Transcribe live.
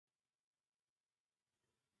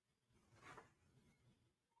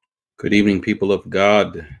Good evening, people of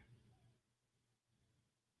God.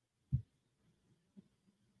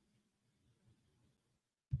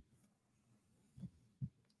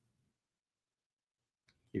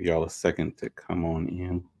 Give y'all a second to come on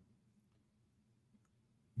in.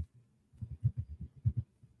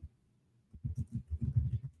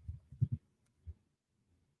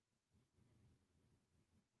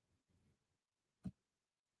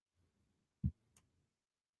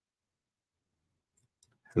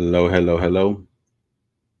 Hello, hello, hello.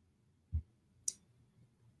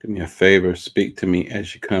 Do me a favor, speak to me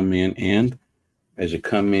as you come in, and as you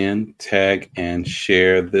come in, tag and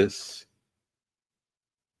share this.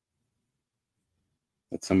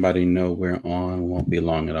 Let somebody know we're on. Won't be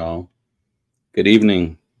long at all. Good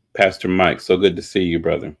evening, Pastor Mike. So good to see you,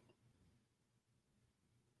 brother.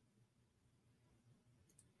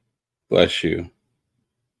 Bless you.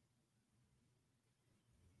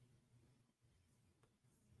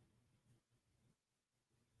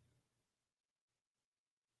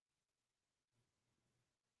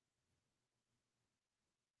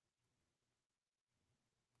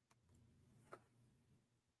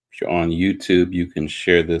 If you're on YouTube, you can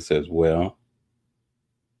share this as well.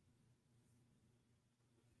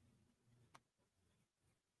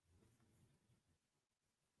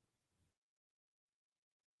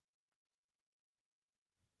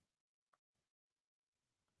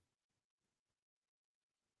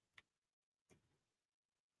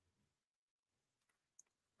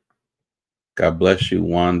 God bless you,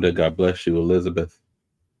 Wanda. God bless you, Elizabeth.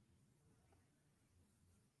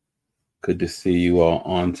 Good to see you all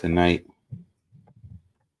on tonight.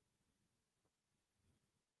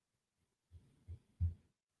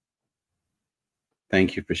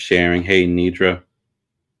 Thank you for sharing. Hey, Nidra.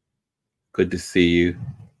 Good to see you.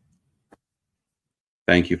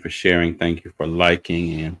 Thank you for sharing. Thank you for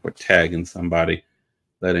liking and for tagging somebody,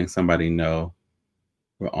 letting somebody know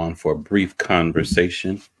we're on for a brief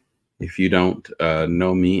conversation. If you don't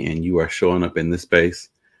know me and you are showing up in this space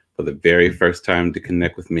for the very first time to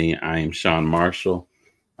connect with me, I am Sean Marshall.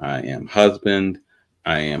 I am husband.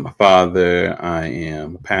 I am a father. I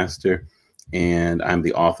am a pastor. And I'm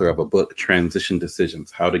the author of a book, Transition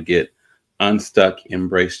Decisions: How to Get Unstuck,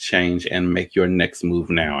 Embrace Change, and Make Your Next Move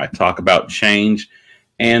Now. I talk about change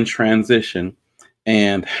and transition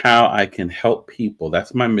and how I can help people.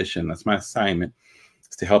 That's my mission. That's my assignment,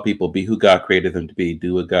 is to help people be who God created them to be,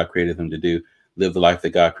 do what God created them to do, live the life that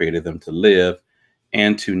God created them to live,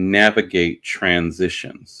 and to navigate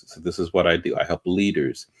transitions. So this is what I do. I help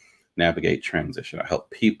leaders navigate transition. I help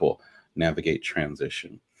people navigate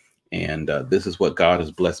transition. And this is what God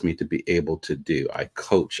has blessed me to be able to do. I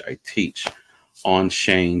coach, I teach on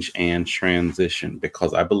change and transition,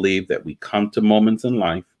 because I believe that we come to moments in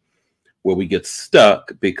life where we get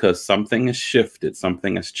stuck because something has shifted,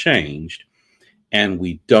 something has changed, and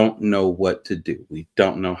we don't know what to do. We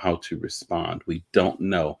don't know how to respond. We don't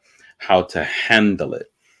know how to handle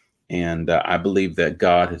it. And I believe that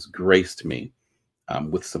God has graced me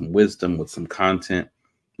with some wisdom, with some content,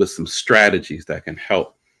 with some strategies that can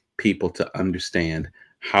help people to understand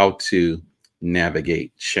how to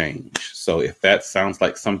navigate change. So if that sounds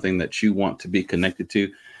like something that you want to be connected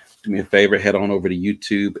to, do me a favor, head on over to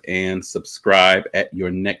YouTube and subscribe at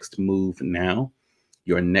Your Next Move Now.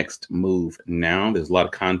 Your Next Move Now. There's a lot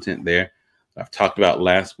of content there. I've talked about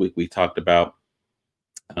last week. We talked about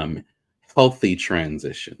healthy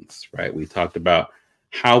transitions, right? We talked about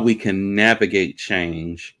how we can navigate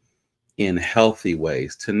change in healthy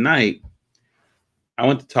ways. Tonight, I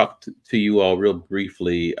want to talk to you all real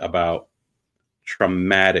briefly about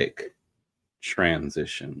traumatic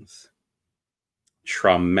transitions.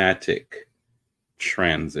 Traumatic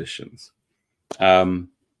transitions.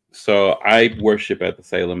 So I worship at the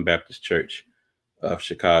Salem Baptist Church of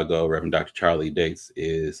Chicago. Reverend Dr. Charlie Dates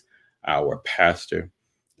is our pastor.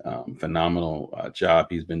 Phenomenal job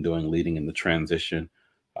he's been doing leading in the transition,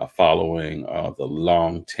 following the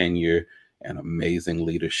long tenure and amazing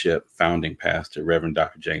leadership, founding pastor, Reverend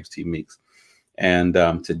Dr. James T. Meeks. And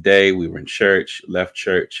today we were in church, left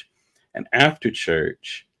church, and after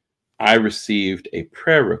church, I received a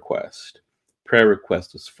prayer request. Prayer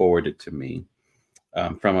request was forwarded to me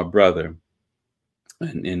from a brother,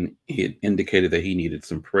 and he had indicated that he needed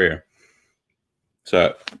some prayer.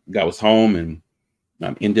 So I was home and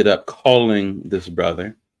ended up calling this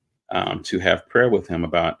brother to have prayer with him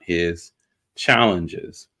about his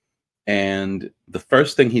challenges. And the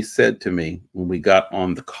first thing he said to me when we got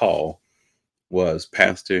on the call was,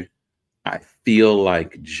 "Pastor, I feel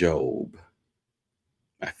like Job.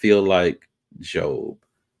 I feel like Job.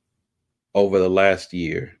 Over the last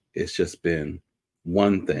year, it's just been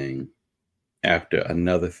one thing after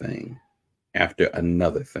another thing, after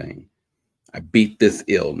another thing. I beat this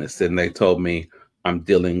illness, and they told me I'm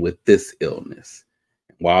dealing with this illness.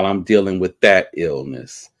 While I'm dealing with that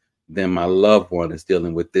illness, then my loved one is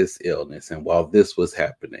dealing with this illness. And while this was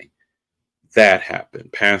happening, that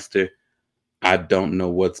happened. Pastor, I don't know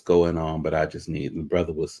what's going on, but I just need. My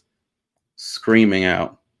brother was screaming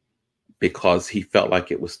out because he felt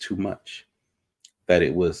like it was too much, that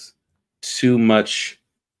it was too much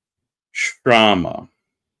trauma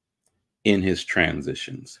in his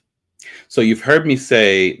transitions. So you've heard me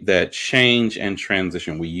say that change and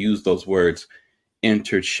transition, we use those words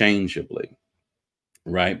interchangeably,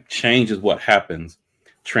 right? Change is what happens.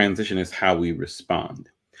 Transition is how we respond.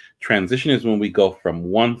 Transition is when we go from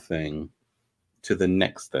one thing to the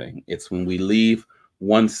next thing. It's when we leave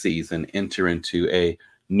one season, enter into a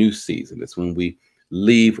new season. It's when we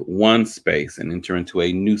leave one space and enter into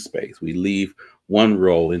a new space. We leave one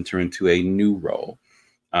role, enter into a new role.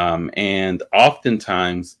 And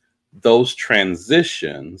oftentimes those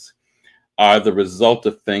transitions are the result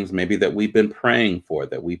of things maybe that we've been praying for,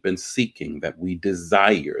 that we've been seeking, that we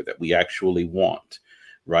desire, that we actually want,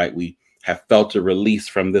 right? We have felt a release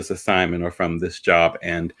from this assignment or from this job,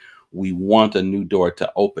 and we want a new door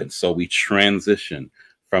to open. So we transition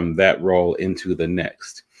from that role into the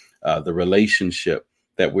next. The relationship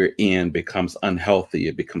that we're in becomes unhealthy.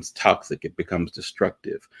 It becomes toxic. It becomes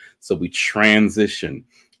destructive. So we transition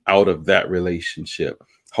out of that relationship,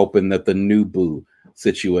 hoping that the new boo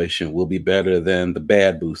situation will be better than the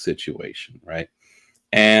bad boo situation, right?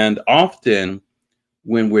 And often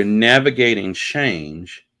when we're navigating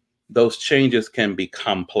change, those changes can be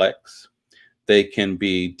complex. They can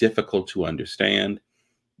be difficult to understand.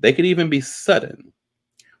 They could even be sudden.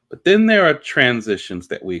 But then there are transitions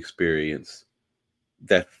that we experience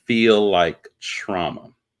that feel like trauma.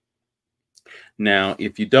 Now,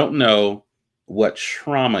 if you don't know what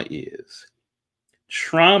trauma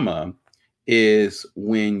is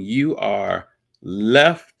when you are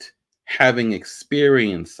left having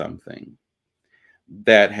experienced something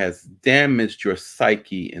that has damaged your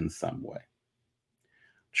psyche in some way.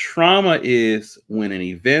 Trauma is when an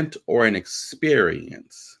event or an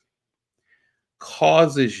experience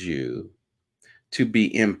causes you to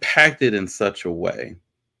be impacted in such a way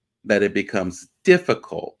that it becomes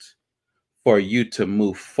difficult for you to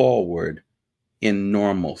move forward in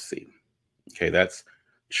normalcy. Okay, that's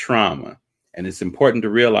trauma. And it's important to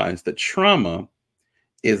realize that trauma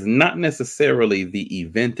is not necessarily the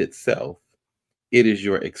event itself. It is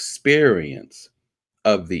your experience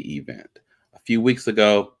of the event. A few weeks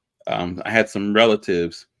ago, I had some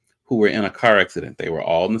relatives who were in a car accident. They were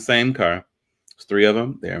all in the same car. There's three of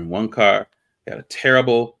them. They're in one car. They had a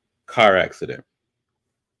terrible car accident.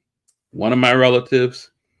 One of my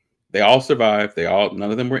relatives, they all survived.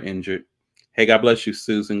 None of them were injured. Hey, God bless you,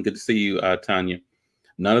 Susan. Good to see you, Tanya.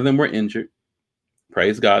 None of them were injured.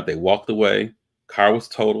 Praise God. They walked away. Car was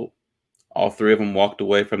totaled. All three of them walked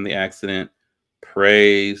away from the accident.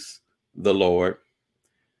 Praise the Lord.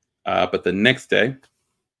 But the next day,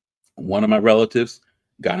 one of my relatives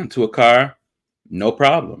got into a car. No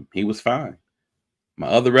problem. He was fine. My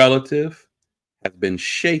other relative has been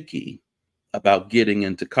shaky about getting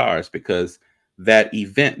into cars because that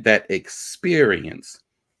event, that experience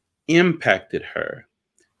impacted her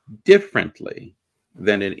differently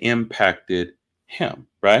than it impacted him,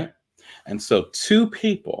 right? And so two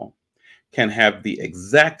people can have the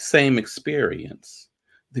exact same experience,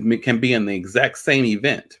 can be in the exact same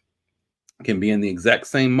event, can be in the exact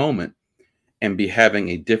same moment, and be having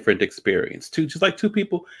a different experience. Just like two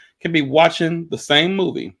people can be watching the same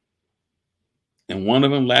movie. And one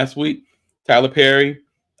of them last week, Tyler Perry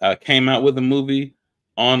came out with a movie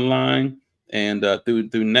online and through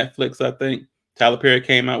Netflix, I think. Tyler Perry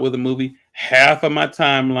came out with a movie. Half of my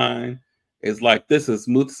timeline is like, this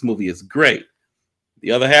movie is great.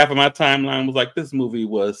 The other half of my timeline was like, this movie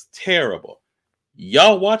was terrible.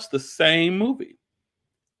 Y'all watched the same movie.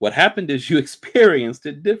 What happened is you experienced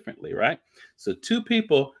it differently, right? So two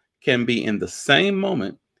people can be in the same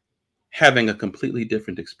moment having a completely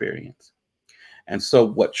different experience. And so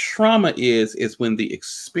what trauma is when the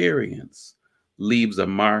experience leaves a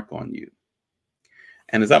mark on you.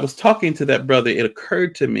 And as I was talking to that brother, it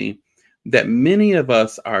occurred to me that many of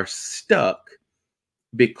us are stuck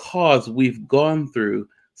because we've gone through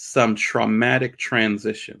some traumatic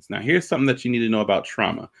transitions. Now, here's something that you need to know about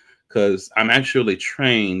trauma, because I'm actually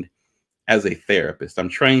trained as a therapist. I'm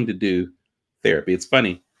trained to do therapy. It's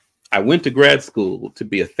funny. I went to grad school to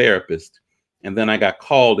be a therapist, and then I got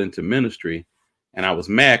called into ministry, and I was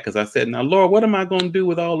mad because I said, now, Lord, what am I going to do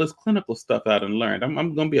with all this clinical stuff I done learned? I'm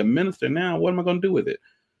going to be a minister now. What am I going to do with it?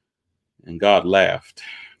 And God laughed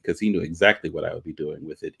because he knew exactly what I would be doing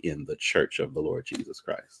with it in the church of the Lord Jesus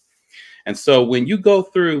Christ. And so when you go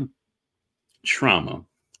through trauma,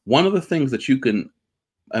 one of the things that you can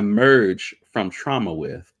emerge from trauma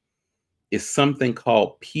with is something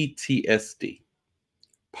called PTSD,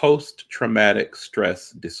 post-traumatic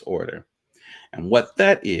stress disorder. And what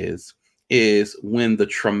that is when the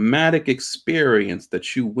traumatic experience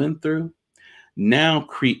that you went through now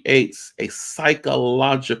creates a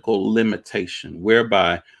psychological limitation,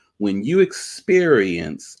 whereby when you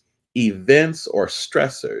experience events or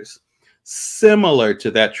stressors similar to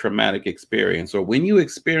that traumatic experience, or when you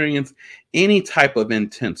experience any type of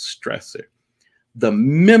intense stressor, the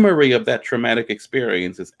memory of that traumatic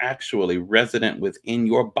experience is actually resident within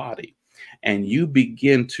your body, and you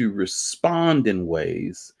begin to respond in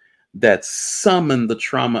ways that summon the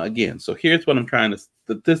trauma again. So here's what I'm trying to,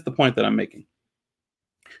 this is the point that I'm making.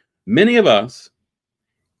 Many of us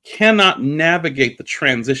cannot navigate the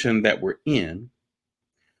transition that we're in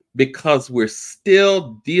because we're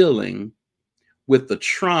still dealing with the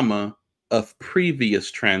trauma of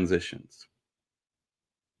previous transitions.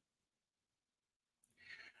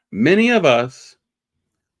 Many of us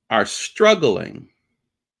are struggling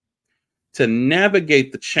to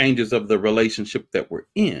navigate the changes of the relationship that we're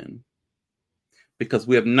in because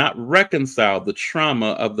we have not reconciled the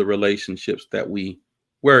trauma of the relationships that we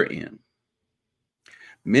were in.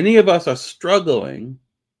 Many of us are struggling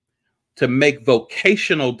to make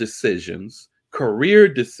vocational decisions, career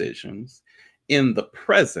decisions in the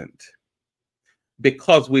present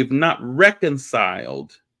because we've not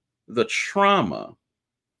reconciled the trauma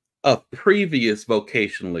of previous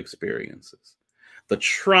vocational experiences, the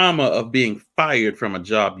trauma of being fired from a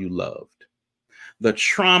job you loved, the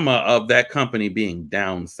trauma of that company being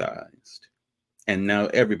downsized, and now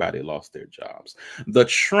everybody lost their jobs, the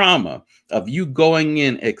trauma of you going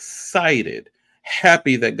in excited,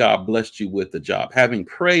 happy that God blessed you with the job, having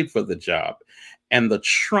prayed for the job, and the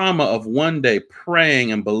trauma of one day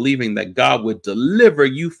praying and believing that God would deliver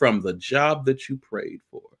you from the job that you prayed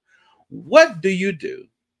for. What do you do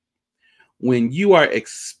when you are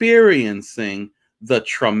experiencing the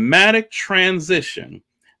traumatic transition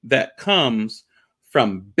that comes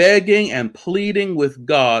from begging and pleading with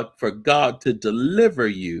God for God to deliver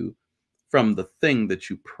you from the thing that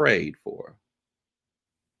you prayed for?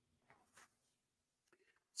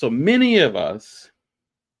 So many of us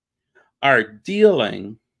are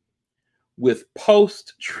dealing with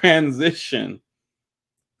post-transition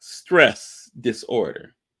stress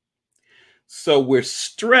disorder. So we're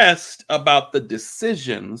stressed about the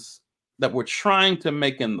decisions that we're trying to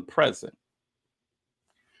make in the present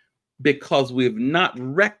because we've not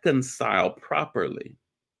reconciled properly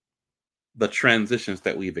the transitions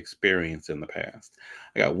that we've experienced in the past.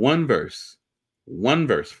 I got one verse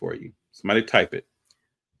for you. Somebody type it.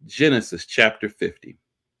 Genesis chapter 50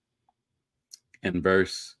 and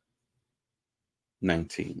verse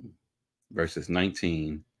 19. Verses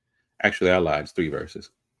 19. Actually, I lied. It's 3 verses.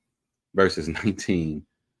 Verses 19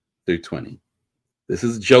 through 20. This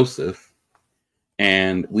is Joseph,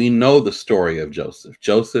 and we know the story of Joseph.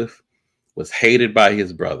 Joseph was hated by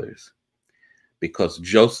his brothers because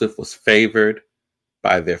Joseph was favored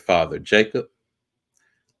by their father Jacob.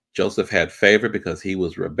 Joseph had favor because he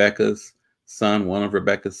was Rebekah's son, one of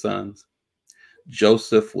Rebekah's sons.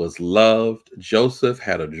 Joseph was loved. Joseph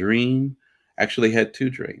had a dream, actually had 2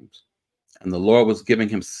 dreams, and the Lord was giving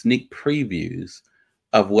him sneak previews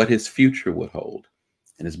of what his future would hold.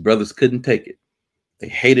 And his brothers couldn't take it. They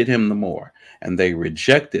hated him the more, and they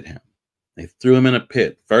rejected him. They threw him in a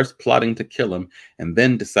pit, first plotting to kill him, and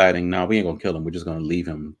then deciding, no, we ain't gonna kill him. We're just gonna leave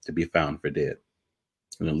him to be found for dead.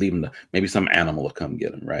 We're gonna leave him to, maybe some animal will come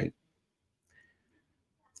get him, right?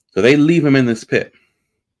 So they leave him in this pit.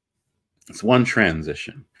 It's one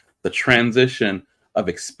transition. The transition of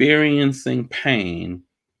experiencing pain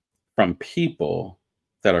from people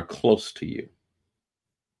that are close to you.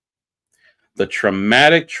 The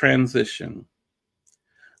traumatic transition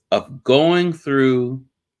of going through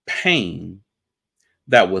pain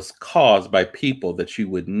that was caused by people that you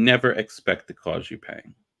would never expect to cause you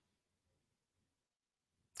pain.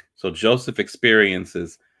 So Joseph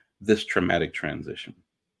experiences this traumatic transition.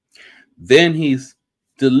 Then he's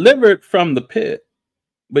delivered from the pit,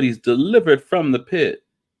 but he's delivered from the pit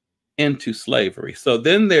into slavery. So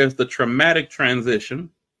then there's the traumatic transition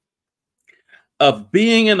of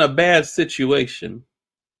being in a bad situation,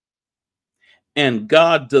 and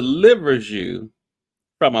God delivers you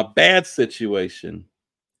from a bad situation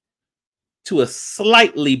to a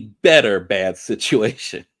slightly better bad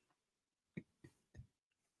situation.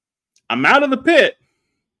 I'm out of the pit,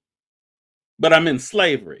 but I'm in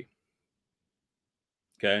slavery.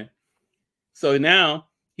 Okay. So now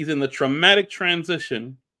he's in the traumatic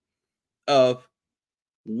transition of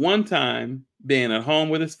one time being at home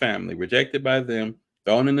with his family, rejected by them,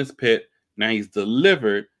 thrown in this pit. Now he's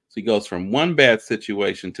delivered. So he goes from one bad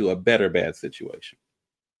situation to a better bad situation.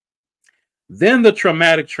 Then the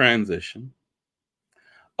traumatic transition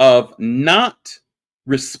of not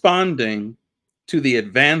responding to the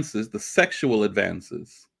advances, the sexual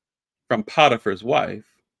advances from Potiphar's wife,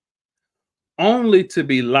 only to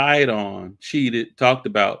be lied on, cheated, talked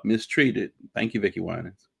about, mistreated. Thank you, Vicki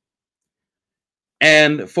Winans.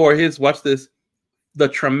 And for his, watch this, the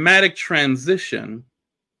traumatic transition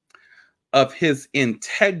of his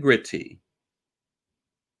integrity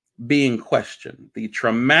being questioned, the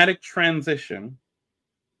traumatic transition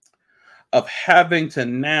of having to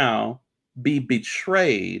now be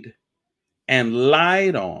betrayed and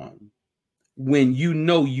lied on when you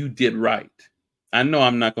know you did right. I know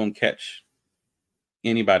I'm not going to catch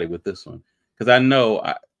anybody with this one, because I know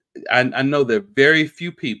there are very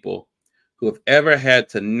few people who have ever had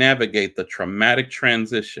to navigate the traumatic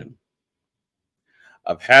transition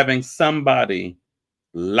of having somebody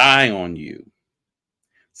lie on you,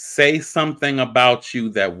 say something about you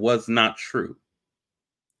that was not true,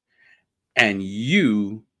 and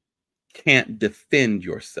you can't defend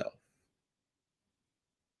yourself.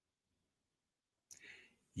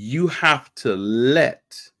 You have to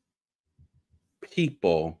let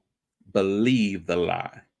people believe the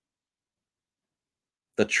lie.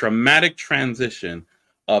 The traumatic transition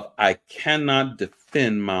of I cannot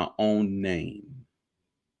defend my own name.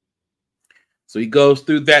 So he goes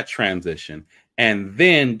through that transition and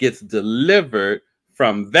then gets delivered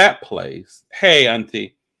from that place. Hey,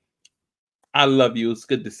 auntie, I love you. It's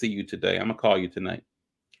good to see you today. I'm going to call you tonight.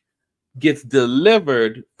 Gets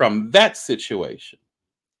delivered from that situation,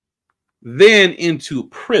 then into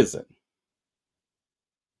prison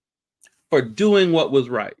for doing what was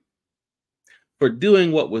right, for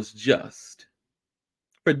doing what was just,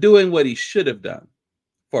 for doing what he should have done,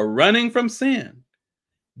 for running from sin,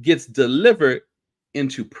 gets delivered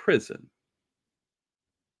into prison.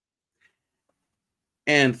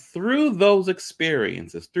 And through those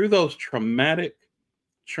experiences, through those traumatic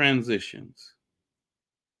transitions,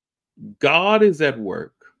 God is at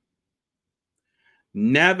work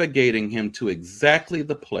navigating him to exactly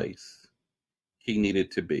the place he needed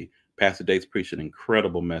to be. Pastor Dates preached an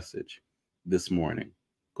incredible message this morning.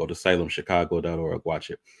 Go to salemchicago.org, watch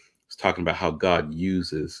it. It's talking about how God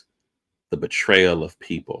uses the betrayal of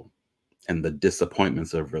people and the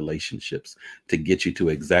disappointments of relationships to get you to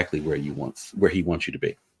exactly where he wants you to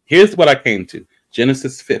be. Here's what I came to.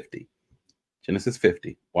 Genesis 50. Genesis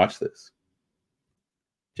 50. Watch this.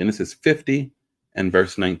 Genesis 50 and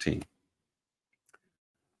verse 19.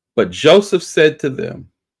 But Joseph said to them,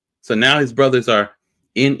 so now his brothers are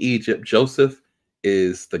in Egypt. Joseph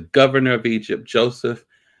is the governor of Egypt. Joseph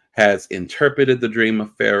has interpreted the dream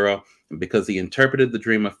of Pharaoh. And because he interpreted the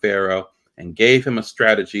dream of Pharaoh and gave him a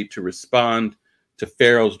strategy to respond to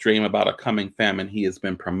Pharaoh's dream about a coming famine, he has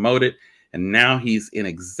been promoted. And now he's in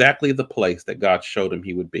exactly the place that God showed him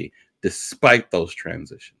he would be, despite those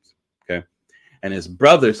transitions. Okay. And his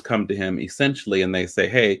brothers come to him essentially and they say,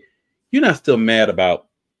 hey, you're not still mad about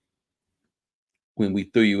when we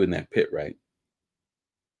threw you in that pit, right?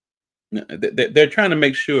 They're trying to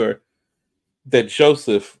make sure that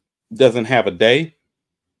Joseph doesn't have a day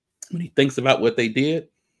when he thinks about what they did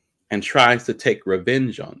and tries to take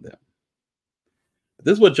revenge on them.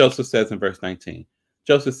 This is what Joseph says in verse 19.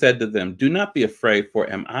 Joseph said to them, do not be afraid,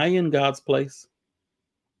 for am I in God's place?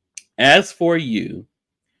 As for you,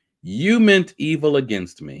 you meant evil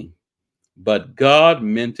against me, but God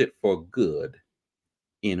meant it for good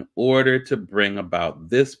in order to bring about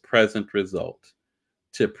this present result,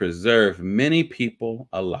 to preserve many people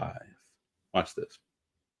alive. Watch this.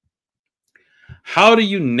 How do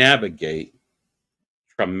you navigate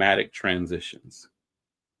traumatic transitions?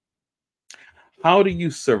 How do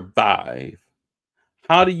you survive?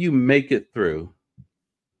 How do you make it through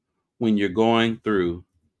when you're going through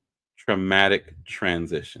traumatic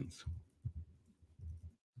transitions?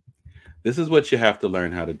 This is what you have to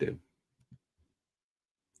learn how to do.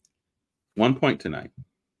 One point tonight.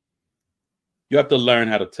 You have to learn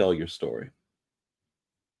how to tell your story.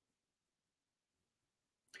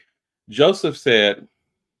 Joseph said,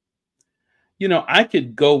 you know, I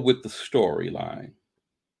could go with the storyline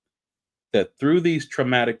that through these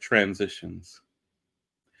traumatic transitions,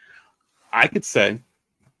 I could say,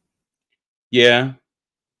 yeah,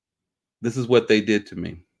 this is what they did to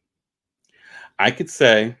me. I could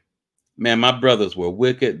say, man, my brothers were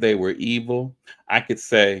wicked. They were evil. I could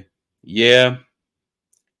say, yeah,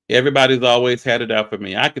 Everybody's always had it out for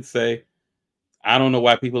me. I could say, I don't know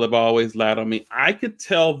why people have always lied on me. I could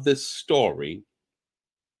tell this story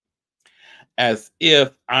as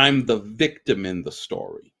if I'm the victim in the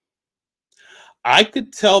story. I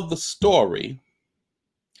could tell the story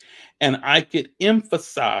and I could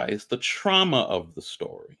emphasize the trauma of the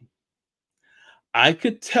story. I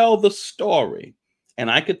could tell the story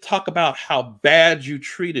and I could talk about how bad you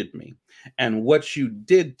treated me and what you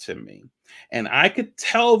did to me. And I could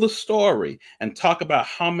tell the story and talk about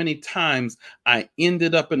how many times I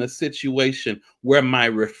ended up in a situation where my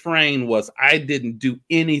refrain was, I didn't do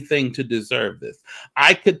anything to deserve this.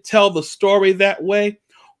 I could tell the story that way,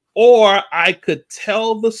 or I could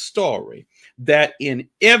tell the story that in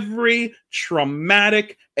every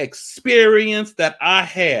traumatic experience that I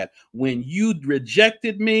had, when you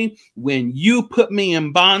rejected me, when you put me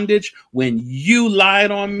in bondage, when you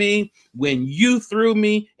lied on me, when you threw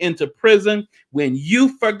me into prison, when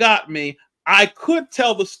you forgot me, I could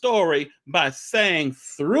tell the story by saying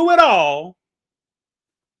through it all,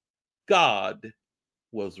 God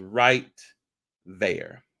was right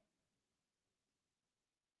there.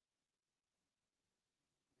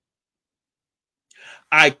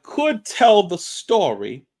 I could tell the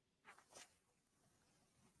story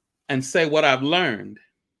and say what I've learned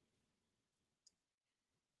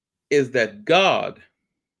is that God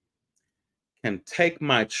can take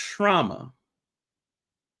my trauma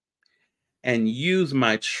and use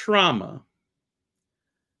my trauma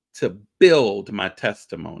to build my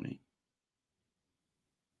testimony.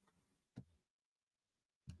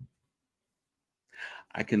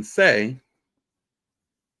 I can say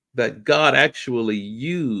that God actually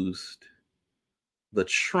used the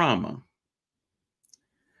trauma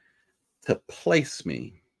to place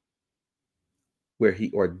me where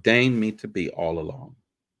he ordained me to be all along.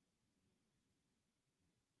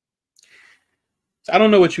 So I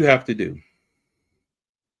don't know what you have to do.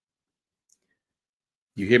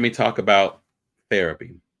 You hear me talk about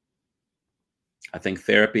therapy. I think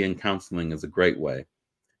therapy and counseling is a great way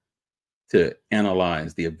to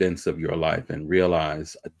analyze the events of your life and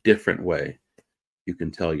realize a different way you can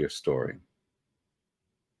tell your story.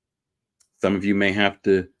 Some of you may have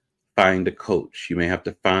to find a coach. You may have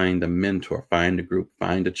to find a mentor, find a group,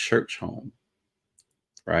 find a church home,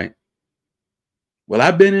 right? Well,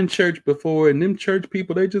 I've been in church before, and them church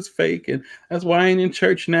people, they just fake, and that's why I ain't in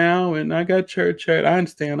church now, and I got church hurt. I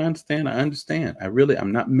understand.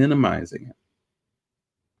 I'm not minimizing it.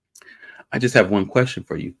 I just have one question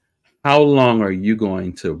for you. How long are you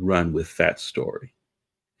going to run with that story?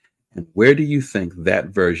 And where do you think that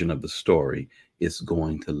version of the story is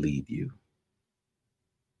going to lead you?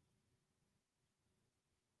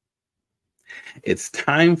 It's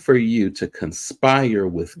time for you to conspire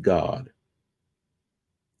with God,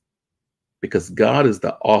 because God is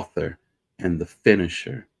the author and the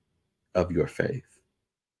finisher of your faith.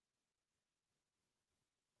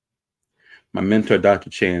 My mentor, Dr.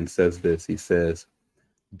 Chan, says this. He says,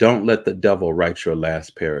 don't let the devil write your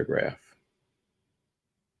last paragraph.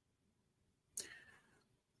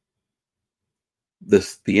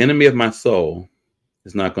 The enemy of my soul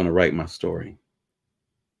is not going to write my story.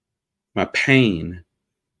 My pain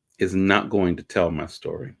is not going to tell my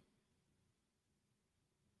story.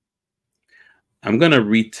 I'm going to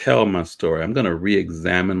retell my story. I'm going to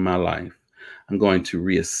re-examine my life. I'm going to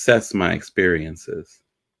reassess my experiences.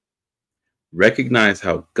 Recognize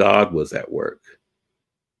how God was at work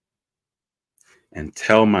and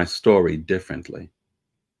tell my story differently.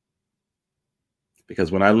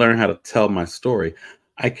 Because when I learn how to tell my story,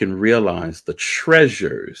 I can realize the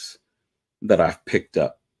treasures that I've picked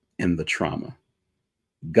up in the trauma.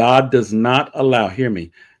 God does not allow, hear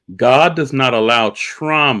me, God does not allow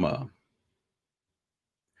trauma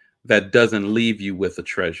that doesn't leave you with a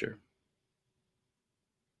treasure.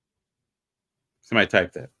 Somebody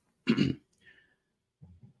type that.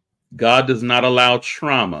 God does not allow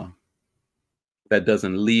trauma that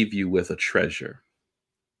doesn't leave you with a treasure.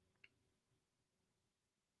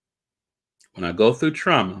 When I go through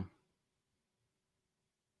trauma,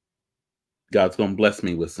 God's going to bless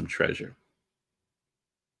me with some treasure.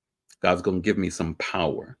 God's going to give me some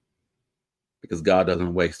power, because God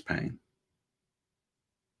doesn't waste pain.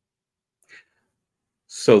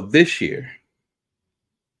 So this year,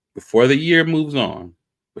 before the year moves on,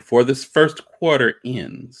 before this first quarter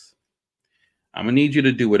ends, I'm going to need you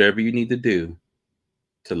to do whatever you need to do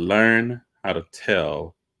to learn how to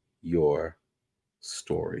tell your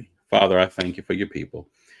story. Father, I thank you for your people,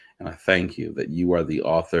 and I thank you that you are the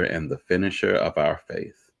author and the finisher of our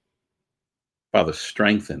faith. Father,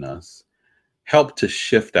 strengthen us. Help to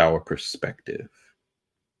shift our perspective.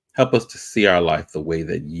 Help us to see our life the way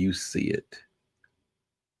that you see it.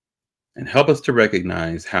 And help us to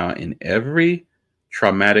recognize how in every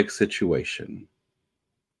traumatic situation,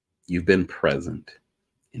 you've been present.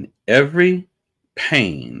 In every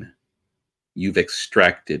pain, you've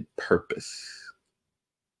extracted purpose.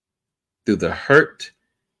 Through the hurt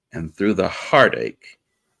and through the heartache,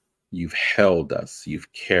 you've held us,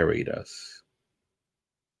 you've carried us,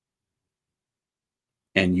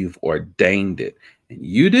 and you've ordained it. And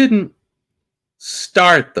you didn't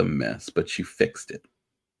start the mess, but you fixed it.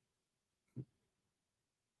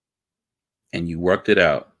 And you worked it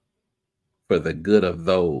out for the good of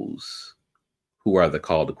those who are the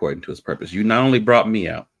called according to his purpose. You not only brought me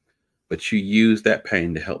out, but you used that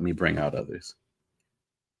pain to help me bring out others.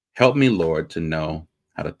 Help me, Lord, to know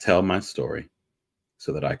how to tell my story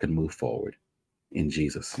so that I can move forward. In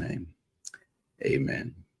Jesus' name,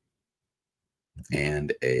 amen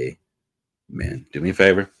and amen. Do me a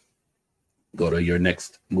favor. Go to Your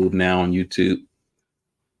Next Move Now on YouTube.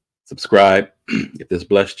 Subscribe. If this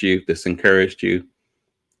blessed you, if this encouraged you,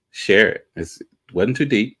 share it. It wasn't too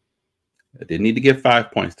deep. I didn't need to give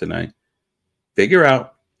 5 points tonight. Figure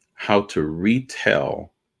out how to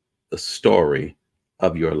retell the story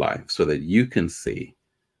of your life so that you can see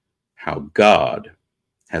how God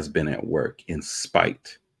has been at work in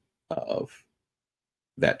spite of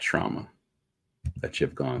that trauma that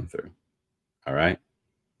you've gone through. All right.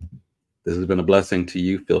 This has been a blessing to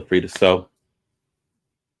you. Feel free to sow.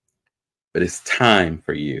 But it's time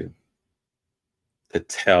for you to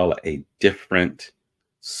tell a different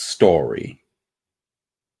story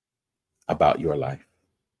about your life.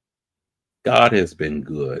 God has been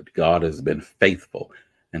good. God has been faithful.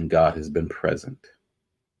 And God has been present.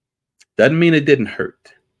 Doesn't mean it didn't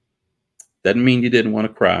hurt. Doesn't mean you didn't want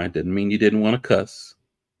to cry. Doesn't mean you didn't want to cuss.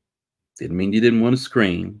 Didn't mean you didn't want to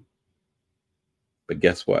scream. But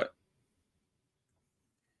guess what?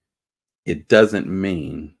 It doesn't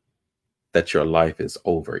mean that your life is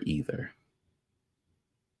over either.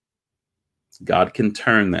 God can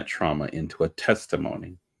turn that trauma into a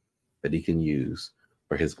testimony that he can use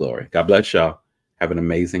for his glory. God bless y'all. Have an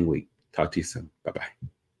amazing week. Talk to you soon. Bye-bye.